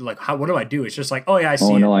man, that's like, what do I do? It's just like, oh yeah, I see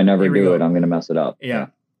it. Oh no, I never do it. I'm going to mess it up. Yeah.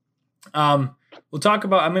 I'm going to talk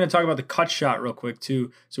about the cut shot real quick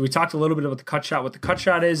too. So we talked a little bit about the cut shot. What the cut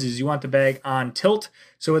shot is you want the bag on tilt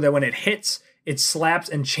so that when it hits, it slaps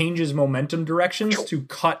and changes momentum directions to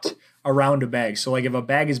cut around a bag. So like if a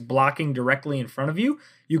bag is blocking directly in front of you,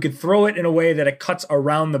 you could throw it in a way that it cuts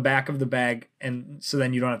around the back of the bag, and so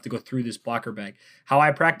then you don't have to go through this blocker bag. How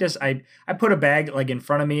I practice, I put a bag like in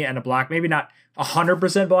front of me and a block, maybe not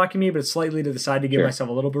 100% blocking me, but slightly to the side to give myself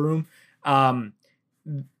a little bit of room.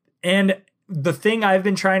 And the thing I've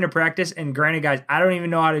been trying to practice, and granted, guys, I don't even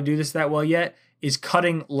know how to do this that well yet, is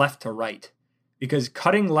cutting left to right. Because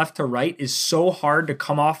cutting left to right is so hard to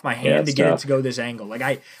come off my hand to get it to go this angle. Like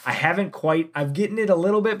I haven't quite, I've gotten it a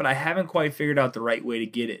little bit, but I haven't quite figured out the right way to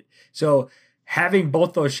get it. So having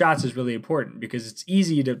both those shots is really important because it's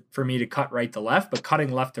easy for me to cut right to left, but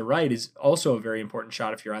cutting left to right is also a very important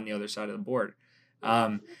shot if you're on the other side of the board.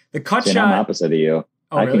 The cut shot. I'm opposite of you.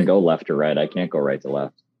 Oh, I really? can go left to right. I can't go right to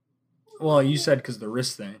left. Well, you said because the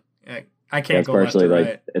wrist thing. I can't That's go left partially to like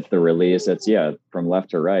right. it's the release. It's from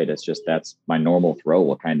left to right. It's just that's my normal throw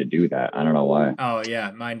will kind of do that. I don't know why. Oh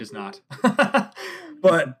yeah, mine does not.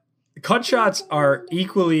 But cut shots are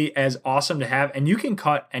equally as awesome to have, and you can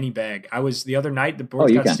cut any bag. I was the other night, the Oh,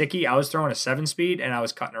 boards you got can. sticky. I was throwing a 7-speed and I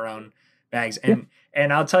was cutting around bags. Yeah.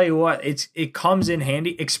 And I'll tell you what, it comes in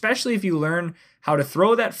handy, especially if you learn how to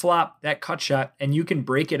throw that flop, that cut shot, and you can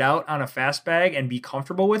break it out on a fast bag and be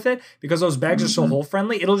comfortable with it because those bags are so hole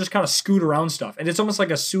friendly. It'll just kind of scoot around stuff, and it's almost like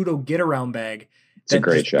a pseudo get around bag It's a that's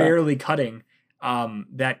great just shot. barely cutting.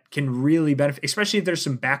 That can really benefit, especially if there's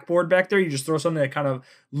some backboard back there. You just throw something that kind of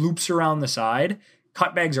loops around the side.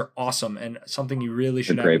 Cut bags are awesome and something you really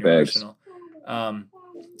should have in great your bags. arsenal.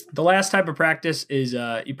 The last type of practice is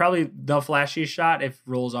you probably the flashiest shot if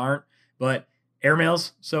rolls aren't, but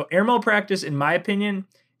airmails. So airmail practice, in my opinion,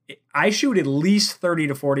 I shoot at least 30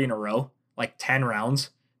 to 40 in a row, like 10 rounds,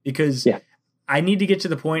 because I need to get to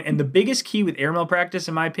the point. And the biggest key with airmail practice,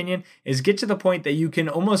 in my opinion, is get to the point that you can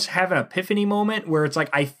almost have an epiphany moment where it's like,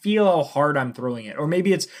 I feel how hard I'm throwing it. Or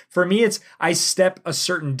maybe for me, I step a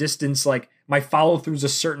certain distance, like my follow through's a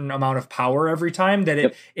certain amount of power every time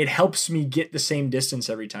that it helps me get the same distance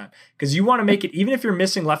every time. Because you want to make it, even if you're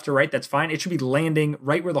missing left or right, that's fine. It should be landing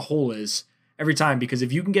right where the hole is every time. Because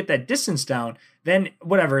if you can get that distance down, then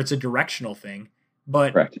whatever, it's a directional thing.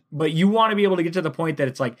 But you want to be able to get to the point that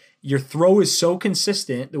it's like your throw is so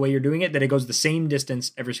consistent the way you're doing it that it goes the same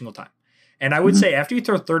distance every single time. And I would say after you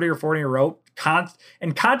throw 30 or 40 in a row,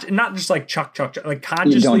 not just like chuck, like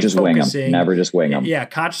consciously you don't just focusing. wing them. Never just wing them. Yeah,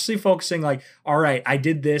 consciously focusing like, all right, I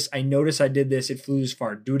did this. I noticed I did this. It flew this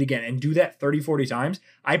far. Do it again. And do that 30, 40 times.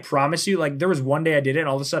 I promise you, like there was one day I did it and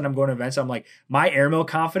all of a sudden I'm going to events. I'm like, my airmail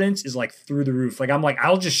confidence is like through the roof. Like I'm like,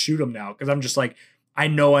 I'll just shoot them now because I'm just like, I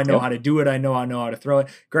know how to do it. I know how to throw it.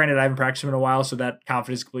 Granted, I haven't practiced them in a while, so that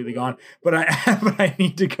confidence is completely gone. But I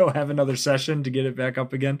need to go have another session to get it back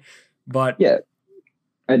up again. But yeah,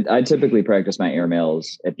 I typically practice my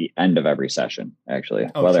airmails at the end of every session, actually.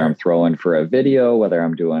 Whether I'm throwing for a video, whether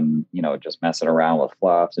I'm doing, just messing around with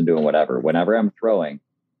flops and doing whatever. Whenever I'm throwing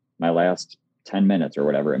my last 10 minutes or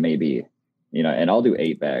whatever it may be, and I'll do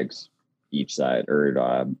 8 bags each side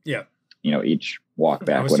or, each walk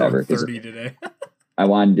back, whatever. 30 today. I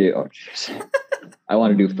want to do, I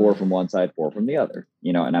want to do 4 from one side, 4 from the other,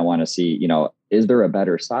 and I want to see, is there a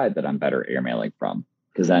better side that I'm better airmailing from?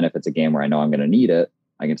 Because then if it's a game where I know I'm going to need it,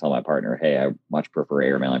 I can tell my partner, hey, I much prefer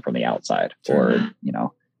airmailing from the outside or,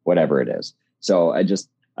 whatever it is. So I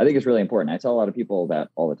think it's really important. I tell a lot of people that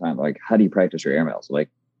all the time, like, how do you practice your airmails? Like,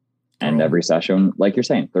 and every session, like you're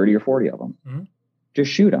saying, 30 or 40 of them,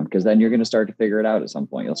 just shoot them. Because then you're going to start to figure it out at some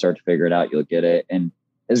point. You'll start to figure it out. You'll get it. And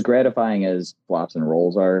as gratifying as flops and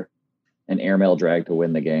rolls are, an airmail drag to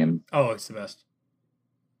win the game. Oh, it's the best.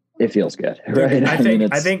 It feels good, right? I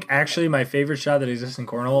think actually my favorite shot that exists in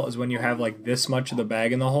cornhole is when you have like this much of the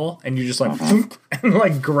bag in the hole and you just like and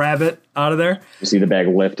like grab it out of there. You see the bag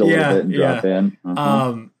lift a little bit and drop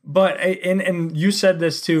in. But and you said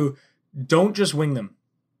this too. Don't just wing them.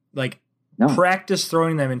 Like practice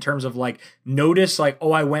throwing them in terms of like notice like,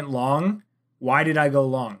 oh, I went long. Why did I go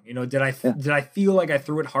long? Did I feel like I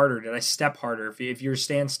threw it harder? Did I step harder? If you're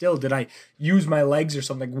stand still, did I use my legs or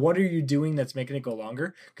something? What are you doing that's making it go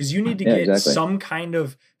longer? Because you need to get some kind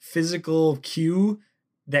of physical cue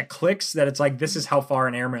that clicks that it's like, this is how far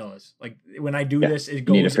an airmail is. Like when I do this, it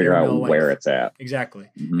goes. You need to figure out where it's at.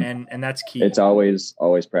 Exactly. And that's key. It's always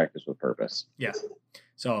practice with purpose. Yeah.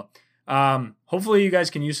 So hopefully you guys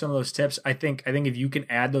can use some of those tips. I think if you can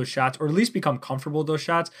add those shots or at least become comfortable with those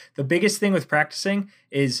shots, the biggest thing with practicing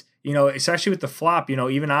is, especially with the flop,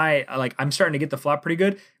 even I'm starting to get the flop pretty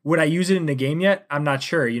good. Would I use it in the game yet? I'm not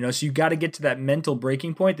sure, so you got to get to that mental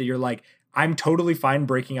breaking point that you're like, I'm totally fine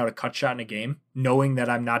breaking out a cut shot in a game, knowing that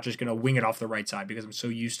I'm not just going to wing it off the right side because I'm so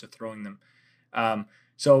used to throwing them.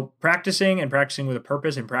 So practicing with a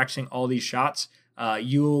purpose and practicing all these shots,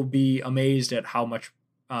 you'll be amazed at how much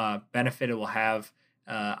benefit it will have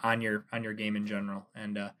on your game in general.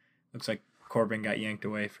 And looks like Corbin got yanked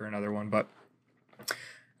away for another one, but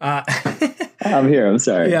I'm here. I'm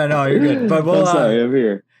sorry. Yeah, no, you're good. But I'm sorry. I'm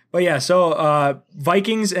here. But yeah, so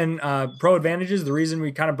Vikings and pro advantages. The reason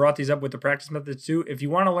we kind of brought these up with the practice methods too. If you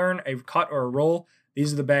want to learn a cut or a roll,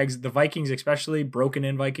 these are the bags. The Vikings, especially broken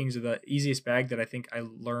in Vikings, are the easiest bag that I think I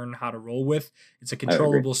learn how to roll with. It's a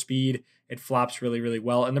controllable speed. It flops really, really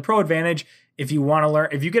well. And the Pro Advantage, if you want to learn,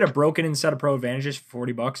 if you get a broken in set of Pro Advantages for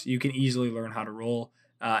 $40, you can easily learn how to roll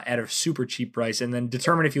at a super cheap price, and then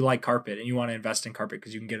determine if you like carpet and you want to invest in carpet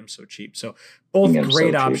because you can get them so cheap. So both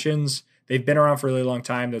great options. They've been around for a really long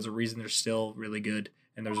time. There's a reason they're still really good.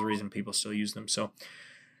 and there's a reason people still use them. So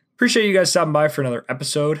appreciate you guys stopping by for another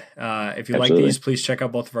episode. If you like these, please check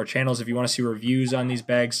out both of our channels. If you want to see reviews on these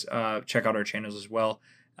bags, check out our channels as well.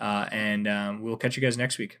 And we'll catch you guys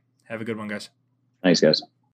next week. Have a good one, guys. Thanks, guys.